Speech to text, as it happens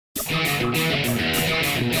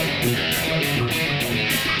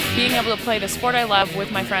Being able to play the sport I love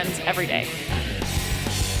with my friends every day.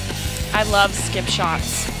 I love skip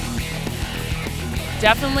shots.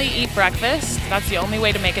 Definitely eat breakfast. That's the only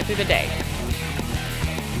way to make it through the day.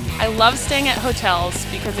 I love staying at hotels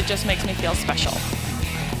because it just makes me feel special.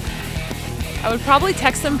 I would probably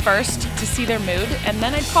text them first to see their mood, and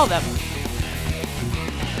then I'd call them.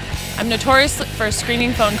 I'm notorious for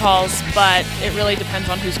screening phone calls, but it really depends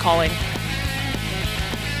on who's calling.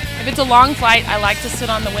 If it's a long flight, I like to sit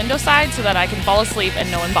on the window side so that I can fall asleep and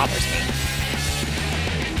no one bothers me.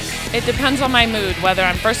 It depends on my mood, whether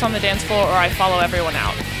I'm first on the dance floor or I follow everyone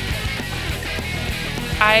out.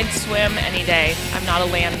 I'd swim any day. I'm not a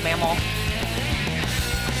land mammal.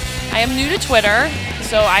 I am new to Twitter,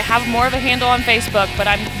 so I have more of a handle on Facebook, but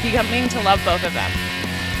I'm beginning to love both of them.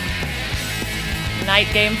 Night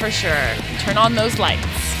game for sure. Turn on those lights.